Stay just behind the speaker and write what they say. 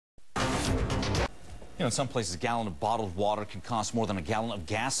In some places, a gallon of bottled water can cost more than a gallon of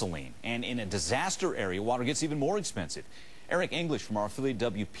gasoline. And in a disaster area, water gets even more expensive. Eric English from our affiliate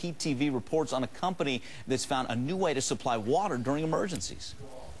WPTV reports on a company that's found a new way to supply water during emergencies.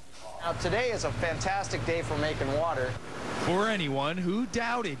 Now, today is a fantastic day for making water. For anyone who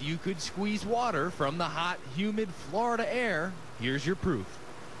doubted you could squeeze water from the hot, humid Florida air, here's your proof.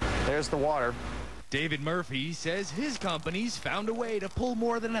 There's the water. David Murphy says his company's found a way to pull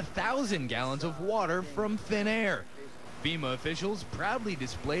more than 1,000 gallons of water from thin air. FEMA officials proudly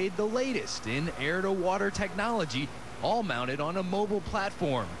displayed the latest in air-to-water technology, all mounted on a mobile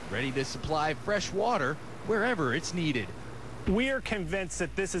platform, ready to supply fresh water wherever it's needed. We are convinced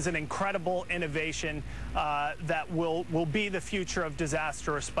that this is an incredible innovation that will be the future of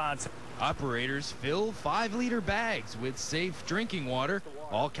disaster response. Operators fill 5-liter bags with safe drinking water,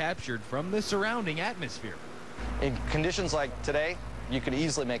 all captured from the surrounding atmosphere. In conditions like today, you could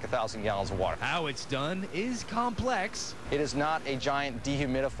easily make 1,000 gallons of water. How it's done is complex. It is not a giant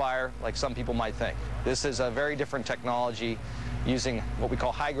dehumidifier like some people might think. This is a very different technology using what we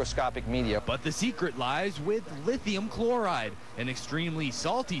call hygroscopic media. But the secret lies with lithium chloride, an extremely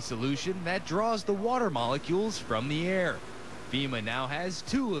salty solution that draws the water molecules from the air. FEMA now has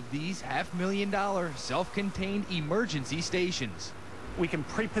 2 of these $500,000 self-contained emergency stations. We can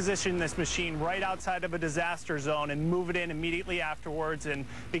pre-position this machine right outside of a disaster zone and move it in immediately afterwards and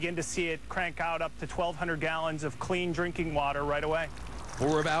begin to see it crank out up to 1,200 gallons of clean drinking water right away.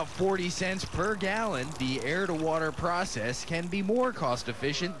 For about 40 cents per gallon, the air-to-water process can be more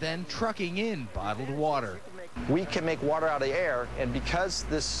cost-efficient than trucking in bottled water. We can make water out of the air, and because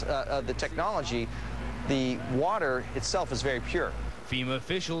the technology, the water itself is very pure. FEMA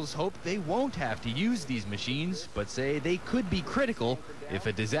officials hope they won't have to use these machines, but say they could be critical if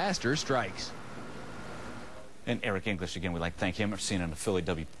a disaster strikes. And Eric English, again, we'd like to thank him for seeing an affiliate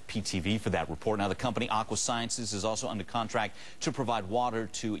WPTV for that report. Now, the company Aqua Sciences is also under contract to provide water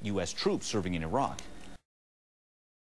to U.S. troops serving in Iraq.